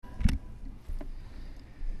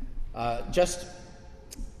Just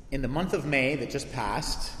in the month of May that just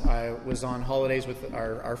passed, I was on holidays with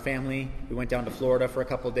our family. We went down to Florida for a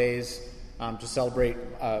couple of days to celebrate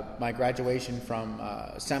my graduation from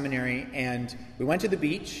seminary. And we went to the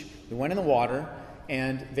beach, we went in the water,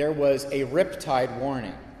 and there was a riptide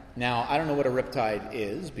warning. Now, I don't know what a riptide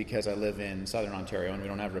is because I live in southern Ontario and we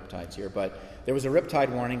don't have riptides here, but there was a riptide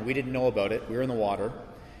warning. We didn't know about it. We were in the water.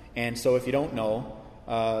 And so if you don't know,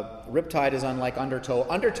 riptide is unlike undertow.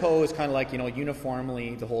 Undertow is kind of like,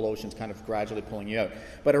 uniformly the whole ocean's kind of gradually pulling you out.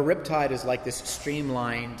 But a riptide is like this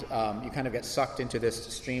streamlined, you kind of get sucked into this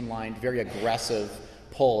streamlined, very aggressive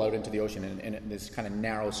pull out into the ocean in this kind of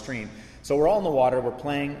narrow stream. So we're all in the water, we're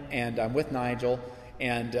playing, and I'm with Nigel,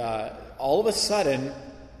 and all of a sudden,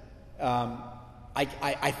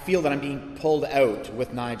 I feel that I'm being pulled out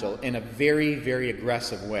with Nigel in a very, very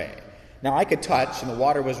aggressive way. Now, I could touch, and the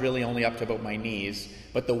water was really only up to about my knees,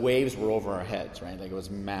 but the waves were over our heads, right? Like, it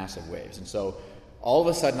was massive waves. And so, all of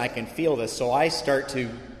a sudden, I can feel this. So I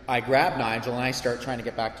grab Nigel, and I start trying to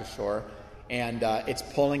get back to shore. And it's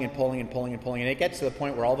pulling and pulling and pulling and pulling. And it gets to the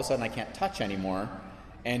point where all of a sudden I can't touch anymore.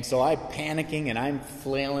 And so I'm panicking, and I'm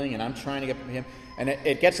flailing, and I'm trying to get him. And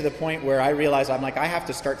it gets to the point where I realize I have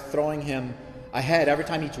to start throwing him ahead. Every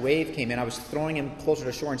time each wave came in, I was throwing him closer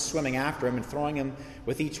to shore and swimming after him and throwing him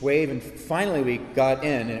with each wave. And finally we got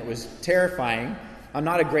in, and it was terrifying. I'm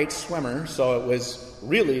not a great swimmer, so it was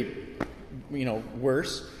really,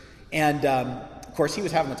 worse. And, of course, he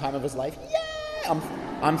was having the time of his life. Yeah!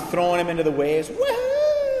 I'm throwing him into the waves.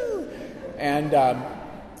 Woohoo! And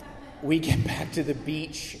we get back to the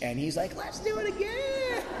beach, and he's like, let's do it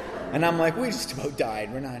again! And I'm like, we just about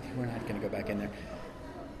died. We're not going to go back in there.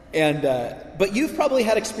 And but you've probably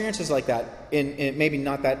had experiences like that, in maybe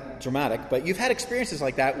not that dramatic, but you've had experiences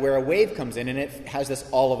like that where a wave comes in and it has this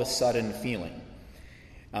all of a sudden feeling.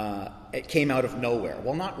 It came out of nowhere.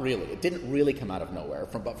 Well, not really. It didn't really come out of nowhere.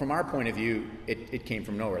 But from our point of view, it came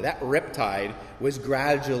from nowhere. That riptide was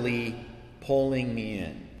gradually pulling me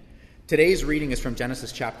in. Today's reading is from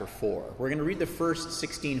Genesis chapter 4. We're going to read the first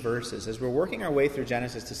 16 verses. As we're working our way through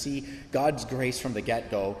Genesis to see God's grace from the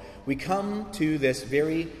get-go, we come to this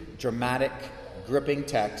very dramatic, gripping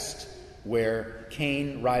text where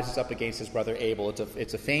Cain rises up against his brother Abel.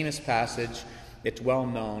 It's a famous passage. It's well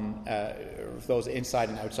known for those inside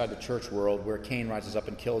and outside the church world, where Cain rises up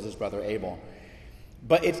and kills his brother Abel.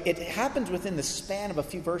 But it happens within the span of a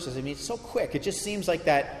few verses. I mean, it's so quick. It just seems like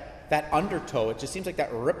that undertow, it just seems like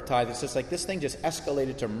that riptide. It's just like this thing just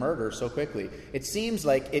escalated to murder so quickly. It seems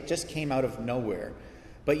like it just came out of nowhere.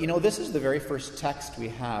 But this is the very first text we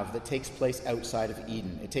have that takes place outside of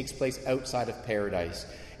Eden. It takes place outside of paradise.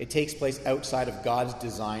 It takes place outside of God's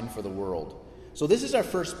design for the world. So this is our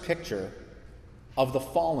first picture of the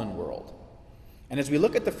fallen world. And as we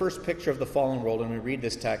look at the first picture of the fallen world and we read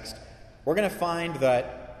this text, we're going to find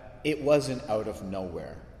that it wasn't out of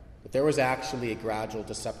nowhere. But there was actually a gradual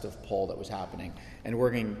deceptive pull that was happening. And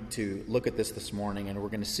we're going to look at this morning, and we're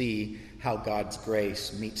going to see how God's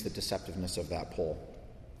grace meets the deceptiveness of that pull.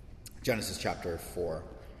 Genesis chapter 4.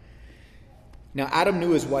 Now Adam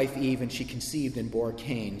knew his wife Eve, and she conceived and bore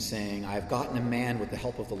Cain, saying, I have gotten a man with the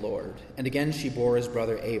help of the Lord. And again she bore his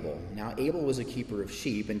brother Abel. Now Abel was a keeper of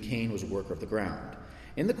sheep, and Cain was a worker of the ground.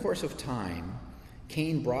 In the course of time,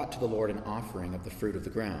 Cain brought to the Lord an offering of the fruit of the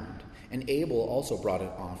ground. And Abel also brought an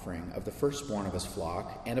offering of the firstborn of his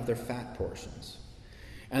flock and of their fat portions.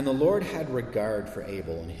 And the Lord had regard for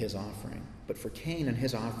Abel and his offering, but for Cain and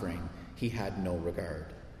his offering he had no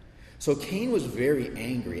regard. So Cain was very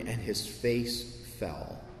angry, and his face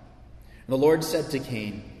fell. And the Lord said to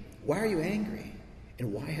Cain, Why are you angry?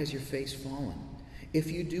 And why has your face fallen? If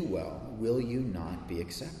you do well, will you not be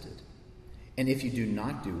accepted? And if you do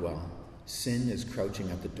not do well, sin is crouching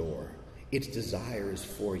at the door. Its desire is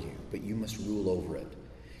for you, but you must rule over it.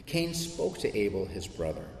 Cain spoke to Abel, his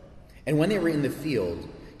brother. And when they were in the field,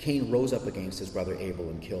 Cain rose up against his brother Abel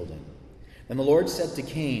and killed him. Then the Lord said to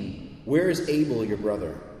Cain, Where is Abel, your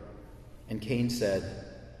brother? And Cain said,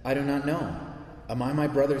 I do not know. Am I my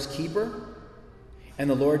brother's keeper? And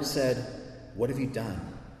the Lord said, What have you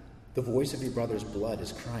done? The voice of your brother's blood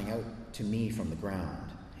is crying out to me from the ground,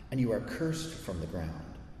 and you are cursed from the ground,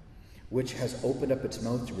 which has opened up its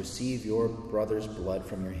mouth to receive your brother's blood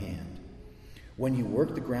from your hand. When you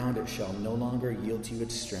work the ground, it shall no longer yield to you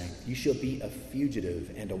its strength. You shall be a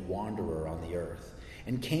fugitive and a wanderer on the earth.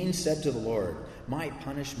 And Cain said to the Lord, My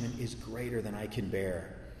punishment is greater than I can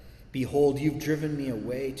bear. Behold, you've driven me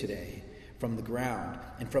away today from the ground,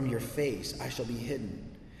 and from your face I shall be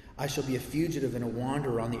hidden. I shall be a fugitive and a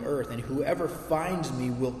wanderer on the earth, and whoever finds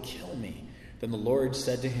me will kill me. Then the Lord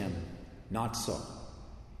said to him, Not so.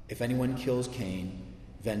 If anyone kills Cain,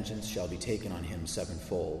 vengeance shall be taken on him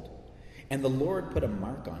sevenfold. And the Lord put a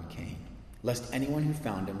mark on Cain, lest anyone who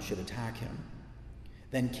found him should attack him.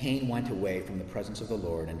 Then Cain went away from the presence of the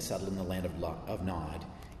Lord and settled in the land of Nod,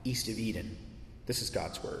 east of Eden. This is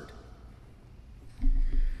God's word.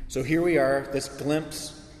 So here we are, this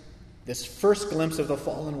first glimpse of the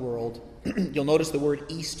fallen world. You'll notice the word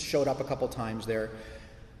east showed up a couple times there.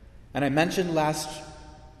 And I mentioned last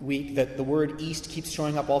week that the word east keeps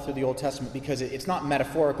showing up all through the Old Testament because it's not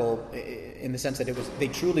metaphorical in the sense that they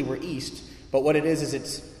truly were east, but what it is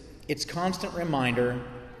it's constant reminder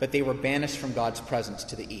that they were banished from God's presence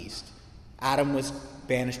to the east. Adam was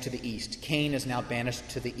banished to the east. Cain is now banished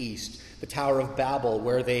to the east. The Tower of Babel,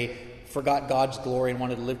 where they forgot God's glory and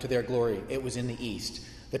wanted to live to their glory, it was in the east.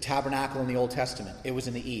 The tabernacle in the Old Testament, it was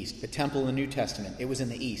in the east. The temple in the New Testament, it was in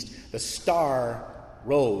the east. The star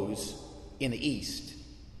rose in the east,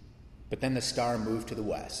 but then the star moved to the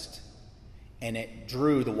west, and it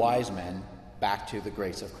drew the wise men back to the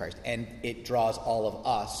grace of Christ, and it draws all of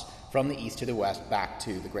us from the east to the west back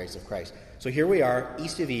to the grace of Christ. So here we are,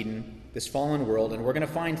 east of Eden, this fallen world, and we're going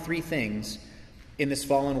to find three things in this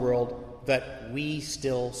fallen world that we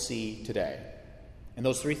still see today. And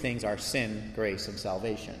those three things are sin, grace, and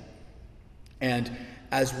salvation. And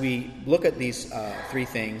as we look at these three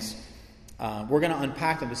things, we're going to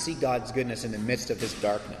unpack them to see God's goodness in the midst of this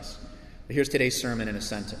darkness. But here's today's sermon in a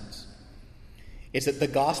sentence. It's that the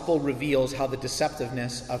gospel reveals how the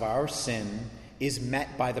deceptiveness of our sin is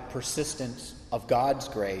met by the persistence of God's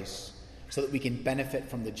grace so that we can benefit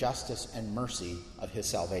from the justice and mercy of his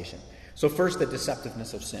salvation. So first, the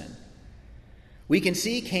deceptiveness of sin. We can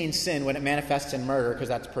see Cain's sin when it manifests in murder because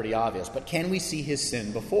that's pretty obvious, but can we see his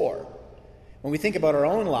sin before? When we think about our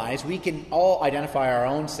own lives, we can all identify our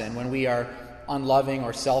own sin when we are unloving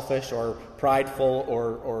or selfish or prideful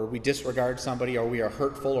or we disregard somebody or we are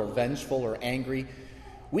hurtful or vengeful or angry.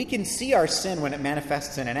 We can see our sin when it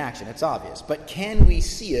manifests in an action. It's obvious. But can we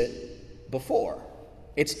see it before?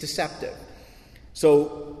 It's deceptive.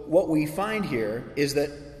 So what we find here is that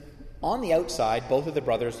on the outside, both of the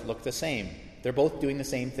brothers look the same. They're both doing the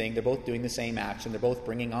same thing. They're both doing the same action. They're both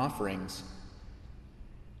bringing offerings.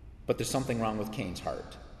 But there's something wrong with Cain's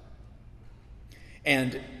heart.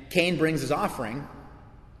 And Cain brings his offering,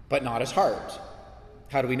 but not his heart.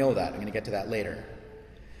 How do we know that? I'm going to get to that later.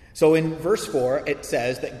 So in verse 4, it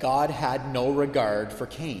says that God had no regard for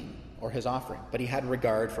Cain or his offering, but he had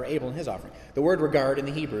regard for Abel and his offering. The word regard in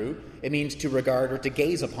the Hebrew, it means to regard or to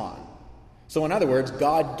gaze upon. So in other words,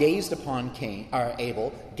 God gazed upon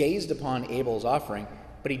Abel, gazed upon Abel's offering,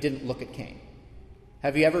 but he didn't look at Cain.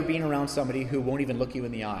 Have you ever been around somebody who won't even look you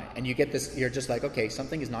in the eye? And you get this, you're just like, okay,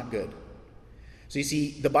 something is not good. So you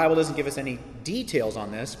see, the Bible doesn't give us any details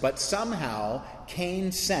on this, but somehow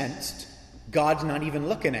Cain sensed, God's not even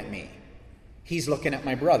looking at me. He's looking at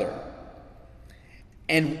my brother.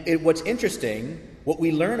 And what's interesting, what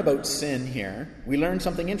we learn about sin here, we learn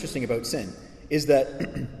something interesting about sin, is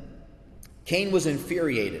that Cain was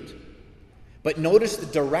infuriated. But notice the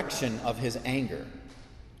direction of his anger.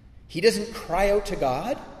 He doesn't cry out to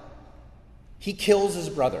God. He kills his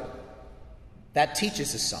brother. That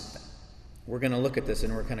teaches us something. We're going to look at this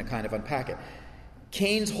and we're going to kind of unpack it.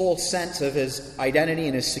 Cain's whole sense of his identity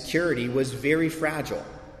and his security was very fragile.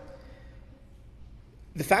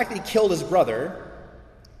 The fact that he killed his brother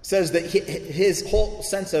says that his whole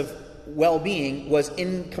sense of well-being was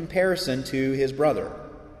in comparison to his brother.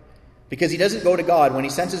 Because he doesn't go to God when he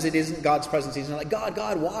senses it isn't God's presence. He's not like,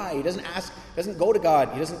 God, why? He doesn't ask, doesn't go to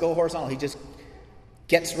God. He doesn't go horizontal. He just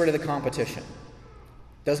gets rid of the competition.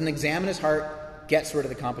 Doesn't examine his heart, gets rid of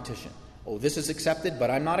the competition. Oh, this is accepted,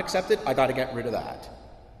 but I'm not accepted. I got to get rid of that.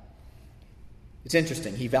 It's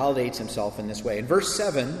interesting. He validates himself in this way. In verse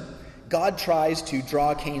 7, God tries to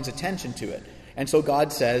draw Cain's attention to it. And so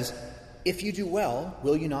God says, if you do well,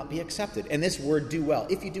 will you not be accepted? And this word do well,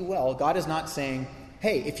 if you do well, God is not saying,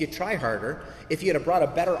 hey, if you try harder, if you had brought a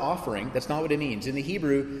better offering, that's not what it means. In the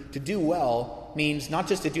Hebrew, to do well means not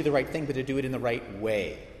just to do the right thing, but to do it in the right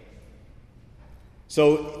way.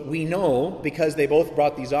 So we know, because they both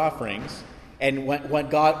brought these offerings, and what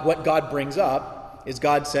God brings up is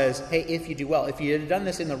God says, hey, if you do well, if you had done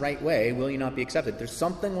this in the right way, will you not be accepted? There's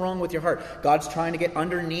something wrong with your heart. God's trying to get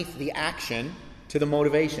underneath the action to the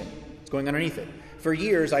motivation. It's going underneath it. For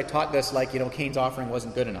years, I taught this like, Cain's offering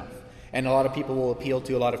wasn't good enough. And a lot of people will appeal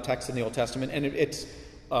to a lot of texts in the Old Testament, and it's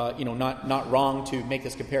not wrong to make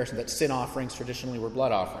this comparison that sin offerings traditionally were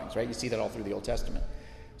blood offerings, right? You see that all through the Old Testament.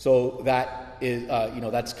 So that is,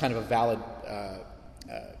 that's kind of a valid,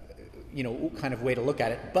 kind of way to look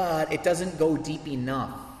at it. But it doesn't go deep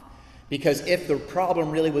enough. Because if the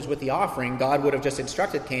problem really was with the offering, God would have just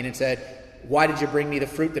instructed Cain and said, why did you bring me the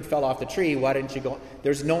fruit that fell off the tree? Why didn't you go?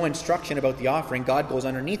 There's no instruction about the offering. God goes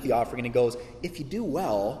underneath the offering and he goes, if you do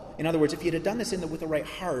well, in other words, if you'd have done this with the right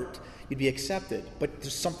heart, you'd be accepted. But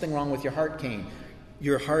there's something wrong with your heart, Cain.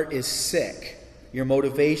 Your heart is sick. Your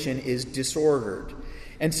motivation is disordered.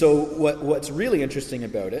 And so what's really interesting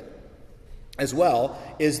about it as well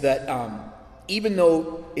is that even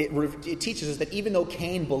though it teaches us that even though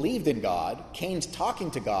Cain believed in God, Cain's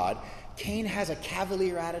talking to God, Cain has a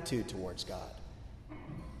cavalier attitude towards God.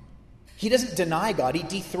 He doesn't deny God, he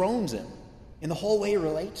dethrones him in the whole way he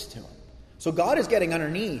relates to him. So God is getting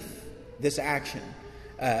underneath this action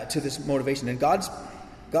to this motivation. And God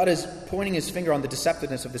is pointing his finger on the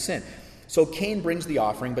deceptiveness of the sin. So Cain brings the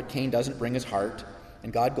offering, but Cain doesn't bring his heart.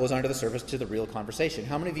 And God goes under the surface to the real conversation.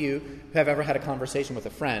 How many of you have ever had a conversation with a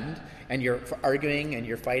friend and you're arguing and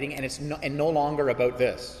you're fighting and it's no longer about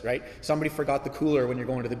this, right? Somebody forgot the cooler when you're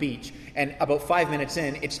going to the beach, and about 5 minutes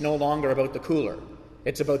in, it's no longer about the cooler.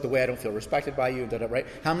 It's about the way I don't feel respected by you, right?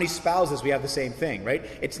 How many spouses we have the same thing, right?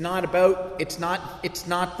 It's not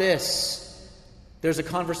this. There's a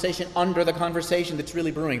conversation under the conversation that's really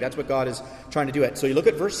brewing. That's what God is trying to do it. So you look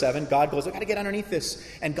at verse 7, God goes, I've got to get underneath this.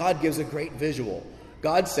 And God gives a great visual.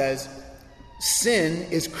 God says, sin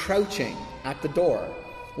is crouching at the door.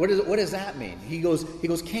 What does that mean? He goes,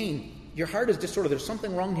 Cain, your heart is disordered. There's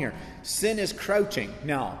something wrong here. Sin is crouching.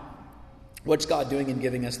 Now, what's God doing in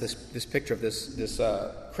giving us this picture of this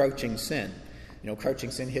crouching sin? You know, crouching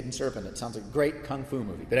sin, hidden serpent. It sounds like a great kung fu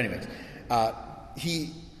movie. But anyways,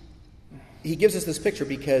 he gives us this picture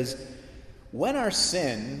because when our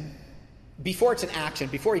sin, before it's an action,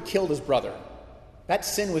 before he killed his brother, that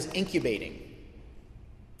sin was incubating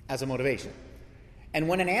as a motivation. And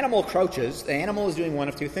when an animal crouches, the animal is doing one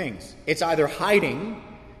of two things. It's either hiding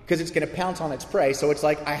because it's going to pounce on its prey, so it's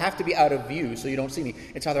like, I have to be out of view so you don't see me.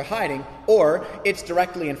 It's either hiding, or it's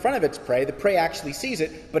directly in front of its prey. The prey actually sees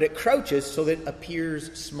it, but it crouches so that it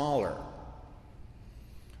appears smaller.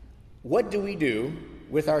 What do we do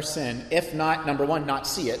with our sin if not, number one, not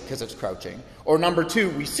see it because it's crouching, or number two,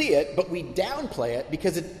 we see it, but we downplay it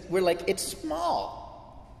because we're like, it's small.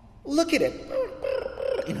 Look at it.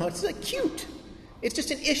 You know, it's like cute. It's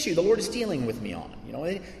just an issue the Lord is dealing with me on. You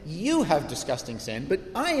know, you have disgusting sin, but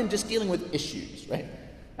I am just dealing with issues, right?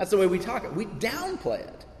 That's the way we talk. We downplay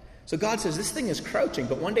it. So God says this thing is crouching,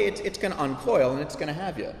 but one day it's going to uncoil and it's going to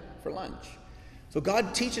have you for lunch. So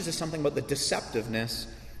God teaches us something about the deceptiveness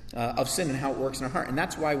of sin and how it works in our heart. And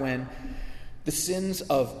that's why when the sins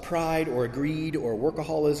of pride or greed or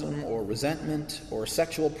workaholism or resentment or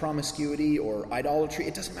sexual promiscuity or idolatry,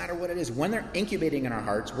 it doesn't matter what it is. When they're incubating in our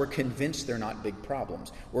hearts, we're convinced they're not big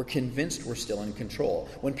problems. We're convinced we're still in control.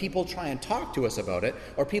 When people try and talk to us about it,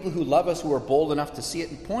 or people who love us who are bold enough to see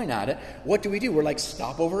it and point at it, what do? We're like,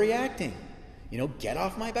 stop overreacting. You know, get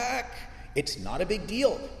off my back. It's not a big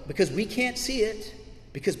deal because we can't see it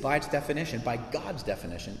because by its definition, by God's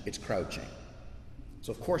definition, it's crouching.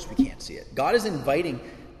 So, of course, we can't see it. God is inviting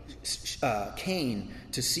Cain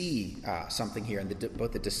to see something here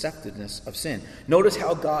about the deceptiveness of sin. Notice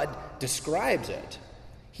how God describes it.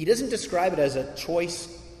 He doesn't describe it as a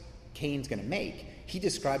choice Cain's going to make. He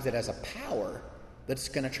describes it as a power that's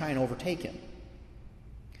going to try and overtake him.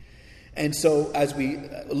 And so, as we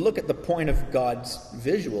look at the point of God's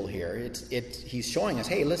visual here, he's showing us,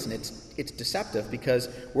 hey, listen, it's deceptive because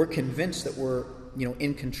we're convinced that we're,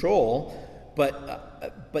 in control.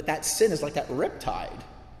 But that sin is like that riptide.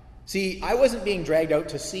 See, I wasn't being dragged out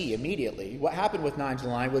to sea immediately. What happened with Nigel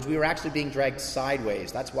and I was we were actually being dragged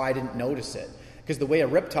sideways. That's why I didn't notice it. Because the way a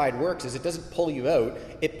riptide works is it doesn't pull you out,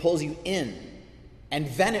 it pulls you in. And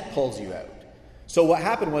then it pulls you out. So what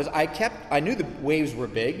happened was I knew the waves were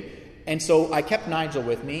big, and so I kept Nigel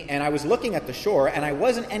with me, and I was looking at the shore, and I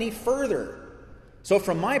wasn't any further. So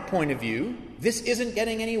from my point of view, this isn't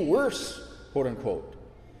getting any worse, quote unquote.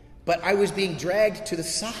 But I was being dragged to the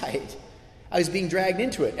side. I was being dragged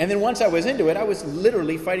into it. And then once I was into it, I was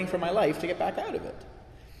literally fighting for my life to get back out of it.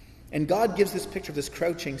 And God gives this picture of this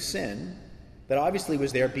crouching sin that obviously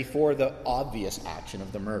was there before the obvious action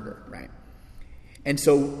of the murder, right? And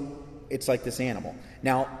so it's like this animal.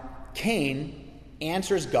 Now, Cain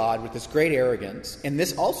answers God with this great arrogance, and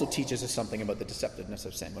this also teaches us something about the deceptiveness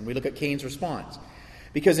of sin when we look at Cain's response.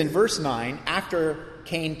 Because in verse 9, after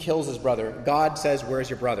Cain kills his brother, God says, where's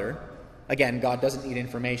your brother? Again, God doesn't need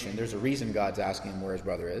information. There's a reason God's asking him where his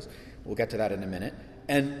brother is. We'll get to that in a minute.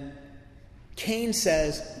 And Cain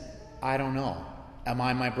says, I don't know. Am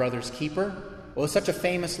I my brother's keeper? Well, it's such a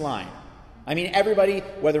famous line. I mean, everybody,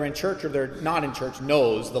 whether in church or they're not in church,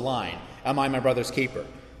 knows the line. Am I my brother's keeper?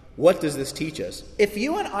 What does this teach us? If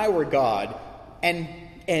you and I were God, and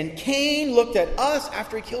And Cain looked at us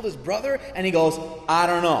after he killed his brother, and he goes, I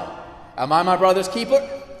don't know. Am I my brother's keeper?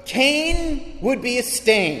 Cain would be a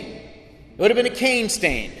stain. It would have been a Cain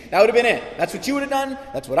stain. That would have been it. That's what you would have done.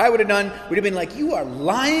 That's what I would have done. We'd have been like, you are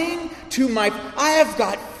lying to my... I have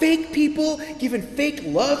got fake people giving fake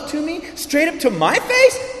love to me straight up to my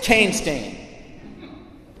face? Cain stain.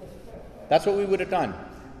 That's what we would have done.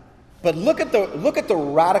 But look at the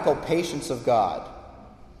radical patience of God.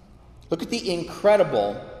 Look at the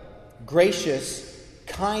incredible, gracious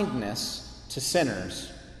kindness to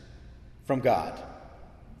sinners from God.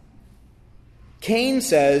 Cain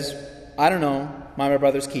says, I don't know, am I my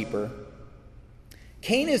brother's keeper?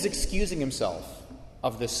 Cain is excusing himself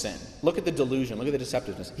of this sin. Look at the delusion, look at the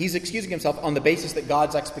deceptiveness. He's excusing himself on the basis that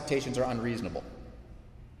God's expectations are unreasonable.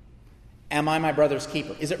 Am I my brother's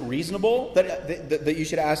keeper? Is it reasonable that you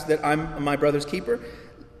should ask that I'm my brother's keeper?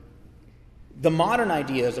 The modern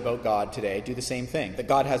ideas about God today do the same thing, that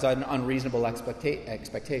God has unreasonable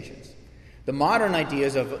expectations. The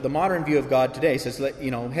modern view of God today says,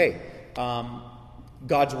 hey,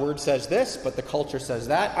 God's word says this, but the culture says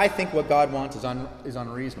that. I think what God wants is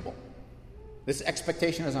unreasonable. This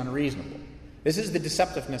expectation is unreasonable. This is the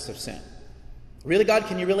deceptiveness of sin. Really, God,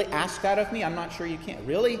 can you really ask that of me? I'm not sure you can.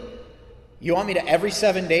 Really? You want me to, every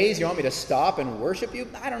 7 days, you want me to stop and worship you?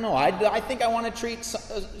 I don't know. I think I want to treat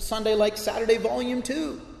Sunday like Saturday volume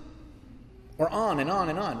 2. Or on and on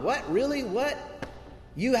and on. What? Really? What?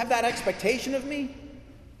 You have that expectation of me?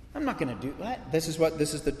 I'm not going to do that. This is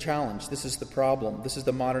the challenge. This is the problem. This is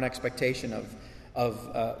the modern expectation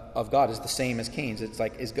of God, is the same as Cain's. It's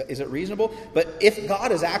like, is it reasonable? But if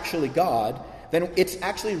God is actually God, then it's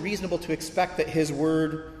actually reasonable to expect that his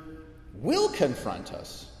word will confront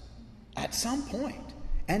us at some point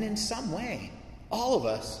and in some way. All of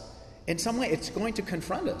us, in some way, it's going to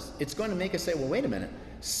confront us. It's going to make us say, well, wait a minute.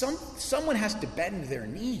 Someone has to bend their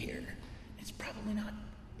knee here. It's probably not.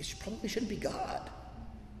 It probably shouldn't be God.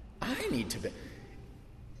 I need to be.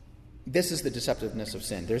 This is the deceptiveness of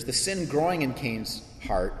sin. There's the sin growing in Cain's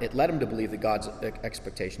heart. It led him to believe that God's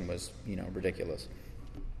expectation was, ridiculous.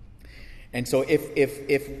 And so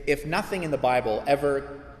if nothing in the Bible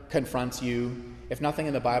ever confronts you, if nothing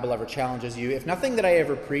in the Bible ever challenges you, if nothing that I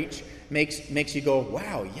ever preach makes you go,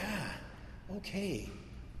 wow, yeah, okay,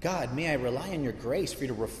 God, may I rely on your grace for you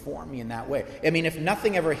to reform me in that way. I mean, if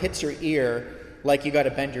nothing ever hits your ear like you got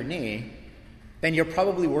to bend your knee, then you're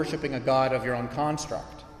probably worshiping a God of your own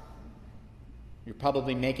construct. You're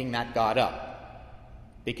probably making that God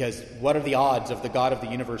up. Because what are the odds of the God of the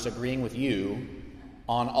universe agreeing with you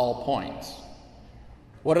on all points?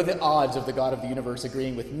 What are the odds of the God of the universe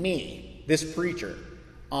agreeing with me, this preacher,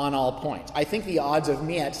 on all points? I think the odds of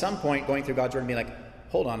me at some point going through God's word and being like,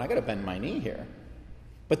 hold on, I got to bend my knee here.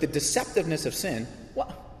 But the deceptiveness of sin,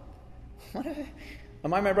 what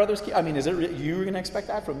am I my brother's keeper? I mean, is it you were going to expect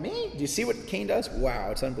that from me? Do you see what Cain does? Wow,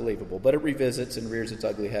 it's unbelievable. But it revisits and rears its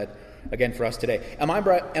ugly head again for us today. Am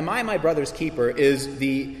I my brother's keeper is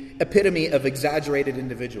the epitome of exaggerated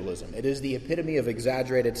individualism. It is the epitome of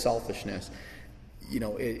exaggerated selfishness.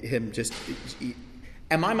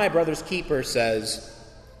 Am I my brother's keeper says,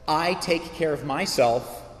 I take care of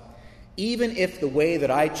myself, even if the way that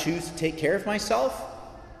I choose to take care of myself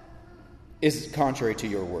is contrary to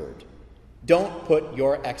your word. Don't put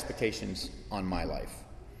your expectations on my life.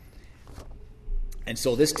 And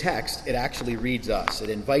so this text, it actually reads us. It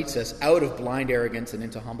invites us out of blind arrogance and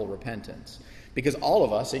into humble repentance. Because all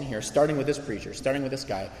of us in here, starting with this preacher, starting with this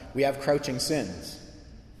guy, we have crouching sins.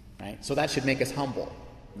 Right? So that should make us humble,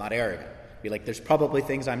 not arrogant. Be like, there's probably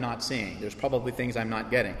things I'm not seeing. There's probably things I'm not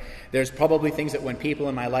getting. There's probably things that when people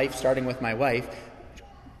in my life, starting with my wife,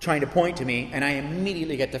 trying to point to me, and I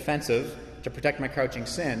immediately get defensive to protect my crouching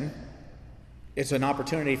sin, it's an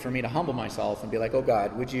opportunity for me to humble myself and be like, oh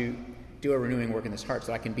God, would you do a renewing work in this heart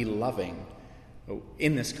so I can be loving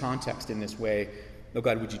in this context, in this way. Oh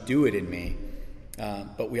God, would you do it in me?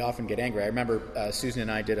 But we often get angry. I remember Susan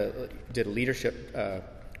and I did a leadership,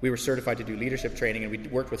 we were certified to do leadership training, and we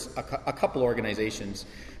worked with a couple organizations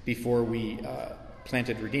before we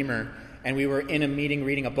planted Redeemer. And we were in a meeting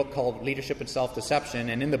reading a book called Leadership and Self-Deception.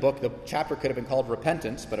 And in the book, the chapter could have been called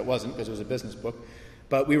Repentance, but it wasn't because it was a business book.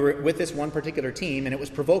 But we were with this one particular team, and it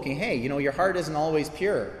was provoking. Hey, your heart isn't always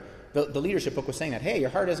pure. The leadership book was saying that. Hey, your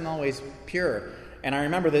heart isn't always pure. And I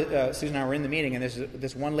remember that Susan and I were in the meeting, and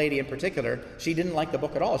this one lady in particular, she didn't like the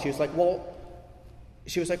book at all. She was like, well,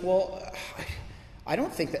 I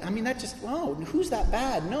don't think that. I mean, that just, who's that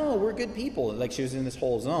bad? No, we're good people. Like, she was in this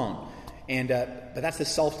whole zone. And but that's the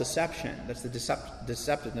self-deception. That's the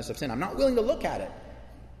deceptiveness of sin. I'm not willing to look at it.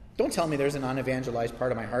 Don't tell me there's an unevangelized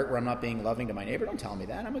part of my heart where I'm not being loving to my neighbor. Don't tell me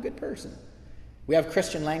that. I'm a good person. We have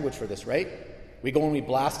Christian language for this, right? We go and we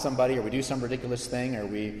blast somebody, or we do some ridiculous thing, or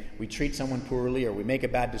we treat someone poorly, or we make a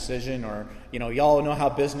bad decision, or, y'all know how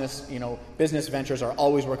business ventures are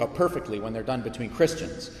always work out perfectly when they're done between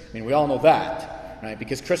Christians. I mean, we all know that, right?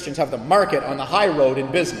 Because Christians have the market on the high road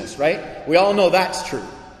in business, right? We all know that's true.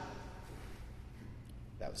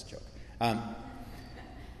 That was a joke.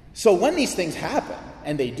 So when these things happen,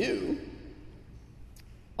 and they do,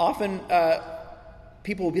 often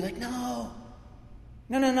people will be like, No,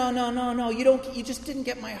 you just didn't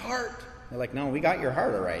get my heart. They're like, no, we got your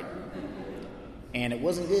heart all right. And it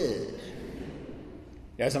wasn't good.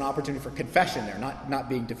 There's an opportunity for confession there, not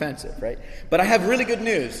being defensive, right? But I have really good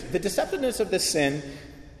news. The deceptiveness of this sin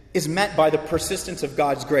is met by the persistence of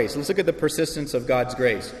God's grace. Let's look at the persistence of God's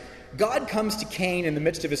grace. God comes to Cain in the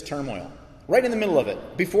midst of his turmoil, right in the middle of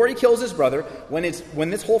it. Before he kills his brother, when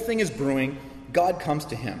this whole thing is brewing, God comes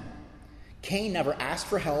to him. Cain never asked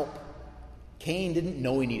for help. Cain didn't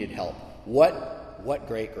know he needed help. What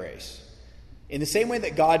great grace. In the same way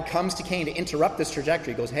that God comes to Cain to interrupt this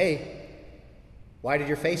trajectory, he goes, hey, why did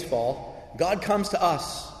your face fall? God comes to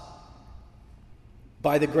us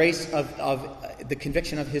by the grace of the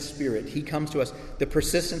conviction of his Spirit. He comes to us, the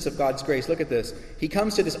persistence of God's grace. Look at this. He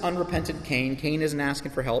comes to this unrepentant Cain. Cain isn't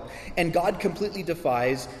asking for help. And God completely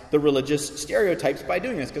defies the religious stereotypes by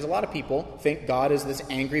doing this, because a lot of people think God is this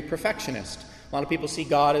angry perfectionist. A lot of people see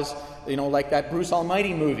God as, like that Bruce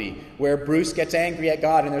Almighty movie, where Bruce gets angry at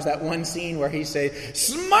God, and there's that one scene where he says,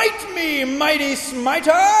 "Smite me, mighty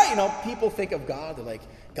smiter!" People think of God, they're like,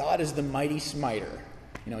 God is the mighty smiter,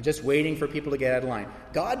 just waiting for people to get out of line.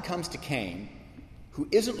 God comes to Cain, who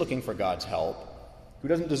isn't looking for God's help, who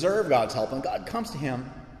doesn't deserve God's help, and God comes to him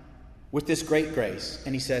with this great grace,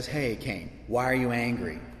 and he says, hey, Cain, why are you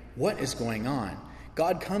angry? What is going on?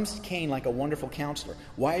 God comes to Cain like a wonderful counselor.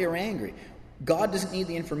 Why are you angry? God doesn't need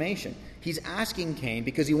the information. He's asking Cain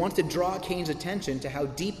because he wants to draw Cain's attention to how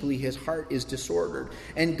deeply his heart is disordered.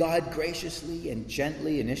 And God graciously and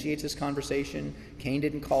gently initiates this conversation. Cain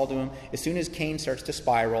didn't call to him. As soon as Cain starts to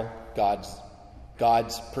spiral,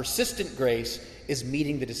 God's persistent grace is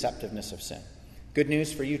meeting the deceptiveness of sin. Good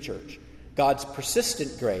news for you, church. God's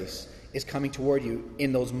persistent grace is coming toward you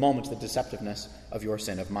in those moments, the deceptiveness of your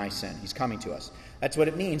sin, of my sin. He's coming to us. That's what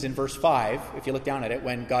it means in verse 5, if you look down at it,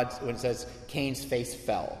 when it says Cain's face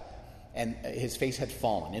fell, and his face had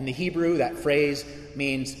fallen. In the Hebrew, that phrase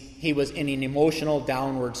means he was in an emotional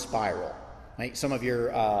downward spiral. Right? Some of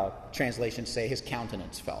your translations say his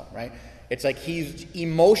countenance fell. Right? It's like he's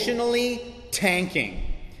emotionally tanking.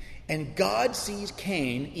 And God sees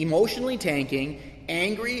Cain emotionally tanking,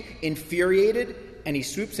 angry, infuriated, and he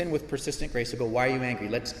swoops in with persistent grace to go, why are you angry?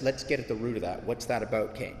 Let's get at the root of that. What's that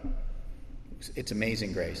about, Cain? It's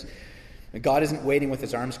amazing grace. God isn't waiting with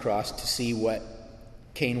his arms crossed to see what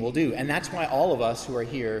Cain will do. And that's why all of us who are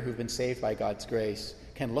here, who've been saved by God's grace,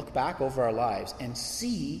 can look back over our lives and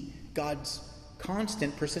see God's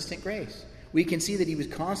constant, persistent grace. We can see that he was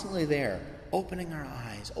constantly there, opening our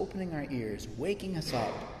eyes, opening our ears, waking us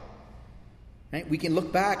up. Right? We can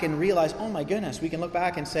look back and realize, oh my goodness, we can look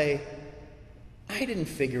back and say, I didn't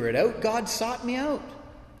figure it out. God sought me out.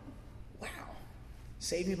 Wow.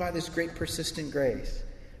 Saved me by this great persistent grace,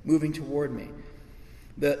 moving toward me.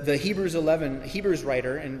 The Hebrews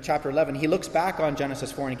writer in chapter 11, he looks back on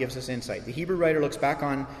Genesis 4 and he gives us insight. The Hebrew writer looks back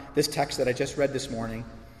on this text that I just read this morning,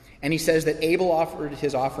 and he says that Abel offered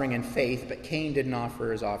his offering in faith, but Cain didn't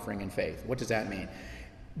offer his offering in faith. What does that mean?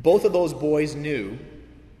 Both of those boys knew,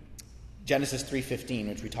 Genesis 3:15,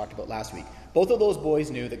 which we talked about last week, both of those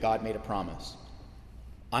boys knew that God made a promise.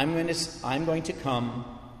 I'm going to come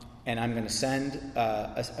and I'm going to send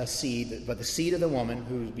a seed, but the seed of the woman,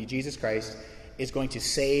 who would be Jesus Christ, is going to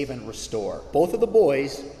save and restore. Both of the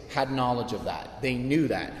boys had knowledge of that. They knew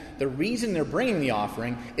that. The reason they're bringing the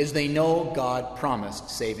offering is they know God promised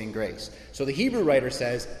saving grace. So the Hebrew writer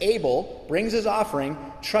says Abel brings his offering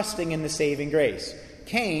trusting in the saving grace.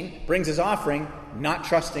 Cain brings his offering not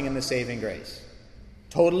trusting in the saving grace.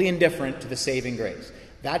 Totally indifferent to the saving grace.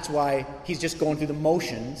 That's why he's just going through the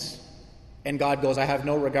motions, and God goes, I have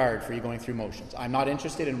no regard for you going through motions. I'm not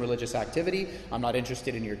interested in religious activity. I'm not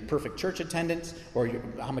interested in your perfect church attendance or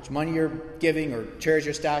how much money you're giving or chairs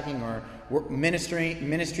you're stacking or ministry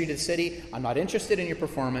to the city. I'm not interested in your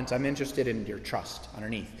performance. I'm interested in your trust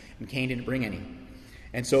underneath. And Cain didn't bring any.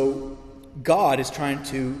 And so God is trying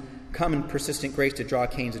to come in persistent grace to draw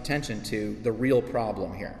Cain's attention to the real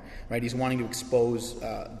problem here. Right? He's wanting to expose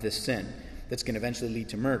this sin that's going to eventually lead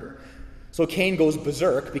to murder. So Cain goes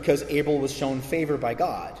berserk because Abel was shown favor by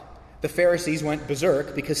God. The Pharisees went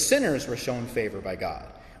berserk because sinners were shown favor by God.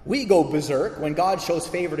 We go berserk when God shows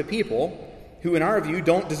favor to people who in our view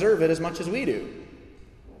don't deserve it as much as we do.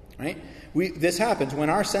 Right? This happens when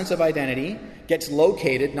our sense of identity gets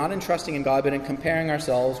located not in trusting in God but in comparing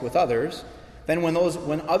ourselves with others. Then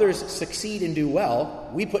when others succeed and do well,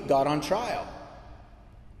 we put God on trial.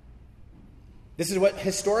 This is what,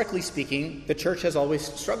 historically speaking, the church has always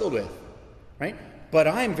struggled with. Right? But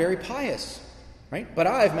I'm very pious. Right? But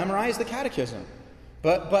I've memorized the catechism.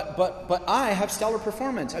 But I have stellar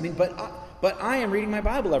performance. But I am reading my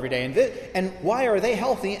Bible every day. And why are they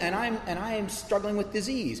healthy and I am struggling with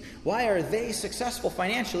disease? Why are they successful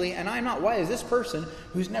financially and I'm not? Why is this person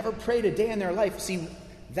who's never prayed a day in their life? See,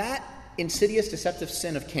 that insidious, deceptive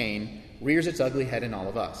sin of Cain rears its ugly head in all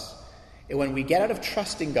of us. And when we get out of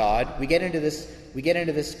trusting God, we get into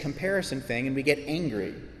this comparison thing and we get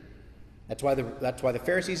angry. That's why the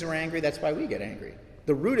Pharisees are angry. That's why we get angry.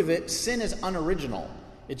 The root of it, sin is unoriginal.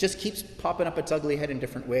 It just keeps popping up its ugly head in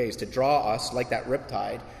different ways to draw us, like that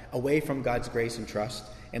riptide, away from God's grace and trust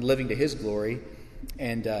and living to His glory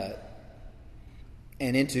and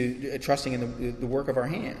into trusting in the work of our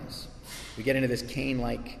hands. We get into this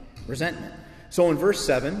Cain-like resentment. So in verse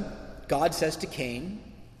 7, God says to Cain,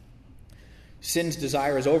 sin's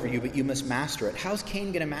desire is over you, but you must master it. How's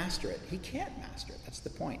Cain going to master it? He can't master it. That's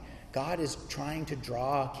the point. God is trying to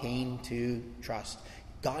draw Cain to trust.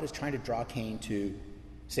 God is trying to draw Cain to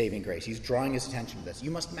saving grace. He's drawing his attention to this.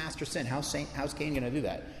 You must master sin. How's Cain going to do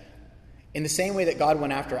that? In the same way that God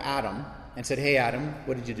went after Adam and said, hey, Adam,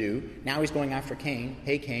 what did you do? Now he's going after Cain.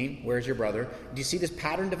 Hey, Cain, where's your brother? Do you see this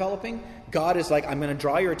pattern developing? God is like, I'm going to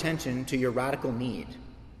draw your attention to your radical need.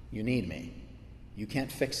 You need me. You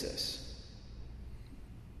can't fix this.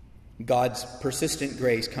 God's persistent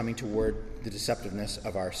grace coming toward the deceptiveness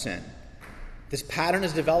of our sin. This pattern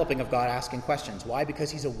is developing of God asking questions. Why? Because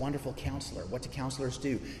He's a wonderful counselor. What do counselors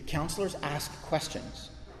do? Counselors ask questions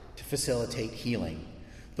to facilitate healing.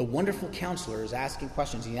 The wonderful counselor is asking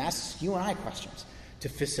questions. He asks you and I questions to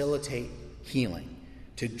facilitate healing,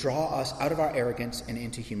 to draw us out of our arrogance and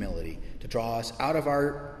into humility, to draw us out of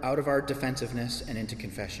our defensiveness and into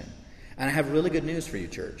confession. And I have really good news for you,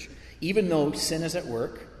 church. Even though sin is at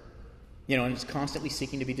work, and it's constantly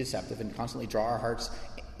seeking to be deceptive and constantly draw our hearts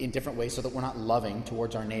in different ways so that we're not loving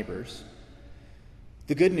towards our neighbors.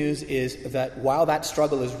 The good news is that while that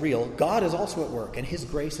struggle is real, God is also at work, and His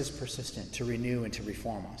grace is persistent to renew and to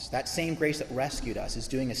reform us. That same grace that rescued us is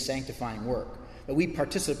doing a sanctifying work that we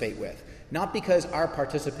participate with. Not because our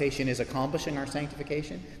participation is accomplishing our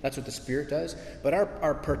sanctification, that's what the Spirit does, but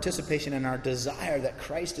our participation and our desire that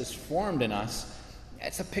Christ is formed in us,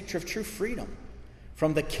 it's a picture of true freedom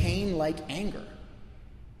from the Cain-like anger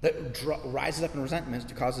that rises up in resentment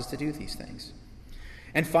to cause us to do these things.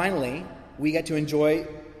 And finally, we get to enjoy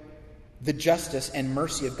the justice and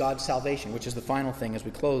mercy of God's salvation, which is the final thing as we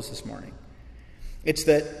close this morning. It's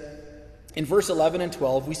that in verse 11 and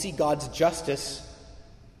 12, we see God's justice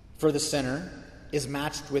for the sinner is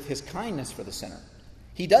matched with His kindness for the sinner.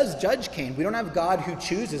 He does judge Cain. We don't have God who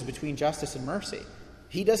chooses between justice and mercy.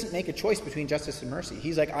 He doesn't make a choice between justice and mercy.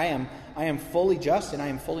 He's like, I am fully just and I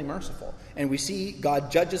am fully merciful. And we see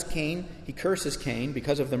God judges Cain. He curses Cain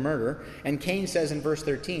because of the murder. And Cain says in verse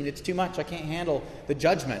 13, it's too much. I can't handle the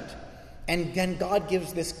judgment. And then God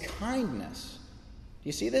gives this kindness. Do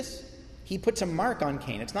you see this? He puts a mark on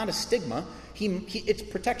Cain. It's not a stigma. It's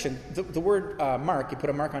protection. The word mark, you put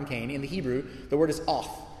a mark on Cain. In the Hebrew, the word is off.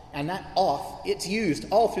 And that off, it's used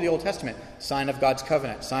all through the Old Testament. Sign of God's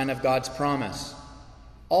covenant. Sign of God's promise.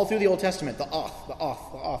 All through the Old Testament, the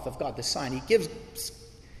off of God, this sign.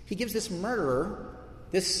 He gives this murderer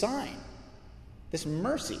this sign, this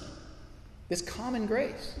mercy, this common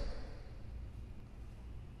grace.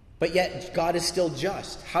 But yet God is still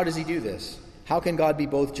just. How does He do this? How can God be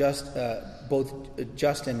both just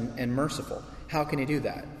and merciful? How can He do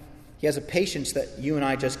that? He has a patience that you and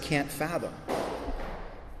I just can't fathom.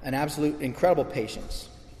 An absolute incredible patience.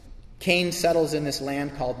 Cain settles in this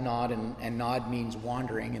land called Nod, and Nod means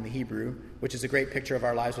wandering in the Hebrew, which is a great picture of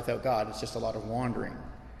our lives without God. It's just a lot of wandering.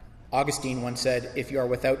 Augustine once said, if you are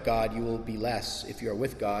without God, you will be less. If you are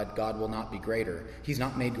with God, God will not be greater. He's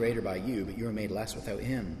not made greater by you, but you are made less without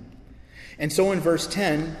Him. And so in verse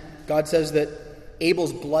 10, God says that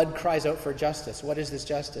Abel's blood cries out for justice. What is this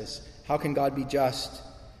justice? How can God be just?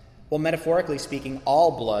 Well, metaphorically speaking,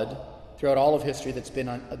 all blood throughout all of history that's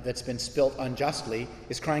been spilt unjustly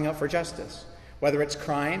is crying out for justice. Whether it's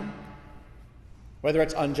crime, whether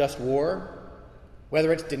it's unjust war,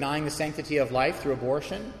 whether it's denying the sanctity of life through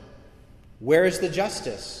abortion, where is the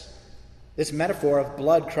justice? This metaphor of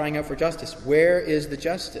blood crying out for justice. Where is the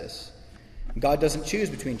justice? God doesn't choose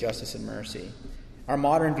between justice and mercy. Our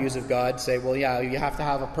modern views of God say, well, yeah, you have to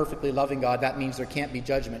have a perfectly loving God. That means there can't be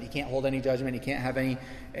judgment. He can't hold any judgment. He can't have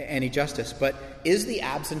any justice. But is the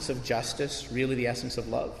absence of justice really the essence of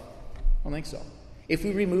love? I don't think so. If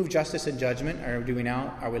we remove justice and judgment, are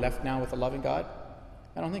we left now with a loving God?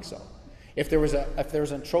 I don't think so. If there was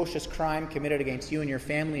an atrocious crime committed against you and your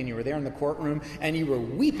family, and you were there in the courtroom and you were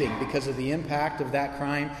weeping because of the impact of that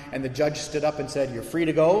crime, and the judge stood up and said, "You're free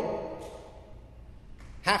to go,"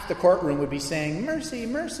 half the courtroom would be saying, "Mercy,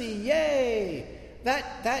 mercy, yay!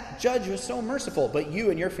 That judge was so merciful." But you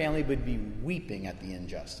and your family would be weeping at the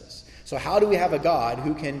injustice. So how do we have a God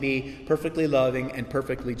who can be perfectly loving and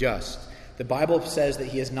perfectly just? The Bible says that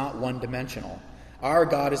he is not one-dimensional. Our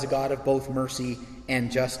God is a God of both mercy and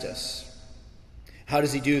justice. How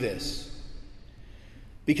does he do this?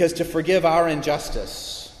 Because to forgive our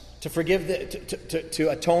injustice, to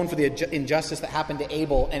atone for the injustice that happened to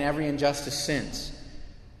Abel and every injustice since,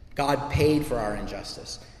 God paid for our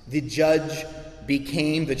injustice. The judge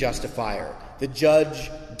became the justifier. The judge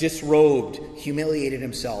disrobed, humiliated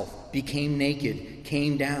himself, became naked,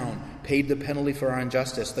 came down, paid the penalty for our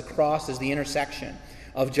injustice. The cross is the intersection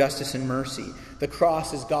of justice and mercy. The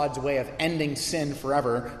cross is God's way of ending sin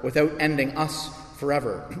forever without ending us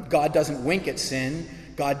forever. God doesn't wink at sin.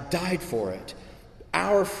 God died for it.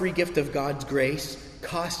 Our free gift of God's grace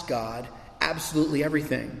cost God absolutely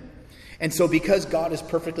everything. And so because God is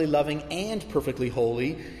perfectly loving and perfectly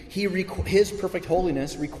holy, his perfect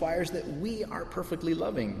holiness requires that we are perfectly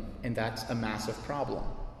loving. And that's a massive problem.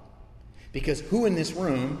 Because who in this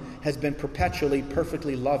room has been perpetually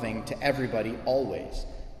perfectly loving to everybody always?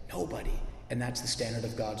 Nobody. And that's the standard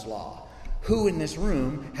of God's law. Who in this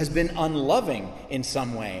room has been unloving in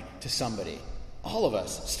some way to somebody? All of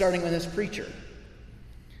us, starting with this preacher.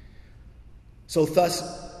 So thus,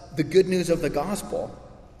 the good news of the gospel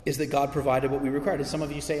is that God provided what we required. And some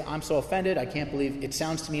of you say, "I'm so offended, I can't believe it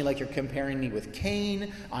sounds to me like you're comparing me with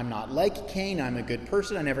Cain. I'm not like Cain. I'm a good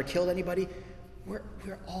person. I never killed anybody."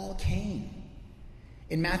 We're all Cain.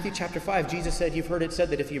 In Matthew chapter 5, Jesus said, "You've heard it said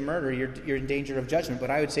that if you murder, you're in danger of judgment. But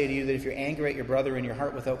I would say to you that if you're angry at your brother in your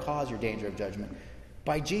heart without cause, you're in danger of judgment."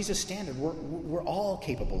 By Jesus' standard, we're all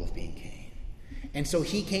capable of being Cain. And so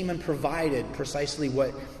he came and provided precisely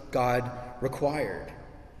what God required.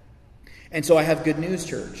 And so I have good news,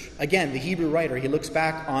 church. Again, the Hebrew writer, he looks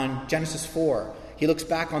back on Genesis 4. He looks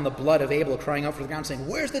back on the blood of Abel crying out for the ground, saying,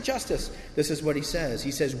 "Where's the justice?" This is what he says.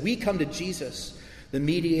 He says, "We come to Jesus, the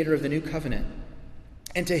mediator of the new covenant,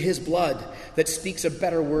 and to his blood that speaks a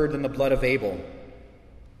better word than the blood of Abel."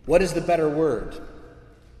 What is the better word?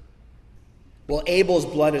 Well, Abel's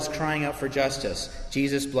blood is crying out for justice.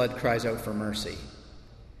 Jesus' blood cries out for mercy.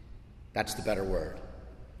 That's the better word.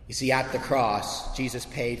 You see, at the cross, Jesus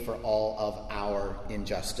paid for all of our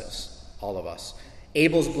injustice, all of us.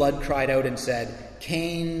 Abel's blood cried out and said,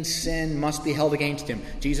 "Cain's sin must be held against him."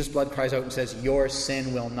 Jesus' blood cries out and says, "Your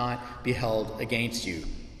sin will not be held against you."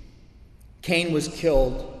 Abel was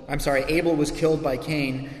killed by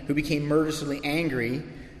Cain, who became murderously angry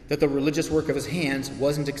that the religious work of his hands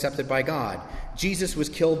wasn't accepted by God. Jesus was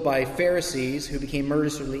killed by Pharisees, who became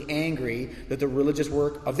murderously angry that the religious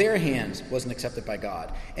work of their hands wasn't accepted by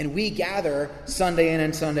God. And we gather Sunday in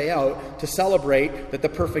and Sunday out to celebrate that the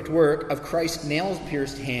perfect work of Christ's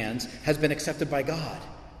nail-pierced hands has been accepted by God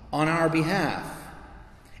on our behalf.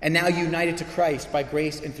 And now united to Christ by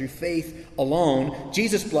grace and through faith alone,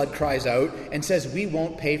 Jesus' blood cries out and says we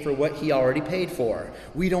won't pay for what he already paid for.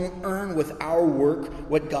 We don't earn with our work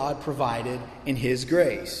what God provided in his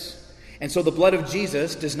grace. And so the blood of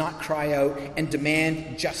Jesus does not cry out and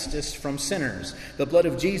demand justice from sinners. The blood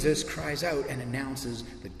of Jesus cries out and announces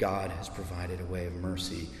that God has provided a way of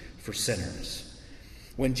mercy for sinners.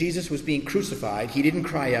 When Jesus was being crucified, he didn't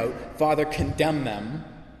cry out, "Father, condemn them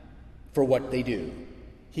for what they do."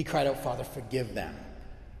 He cried out, "Father, forgive them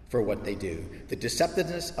for what they do." The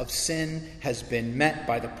deceptiveness of sin has been met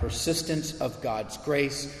by the persistence of God's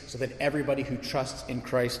grace, so that everybody who trusts in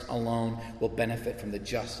Christ alone will benefit from the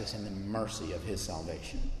justice and the mercy of his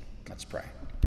salvation. Let's pray.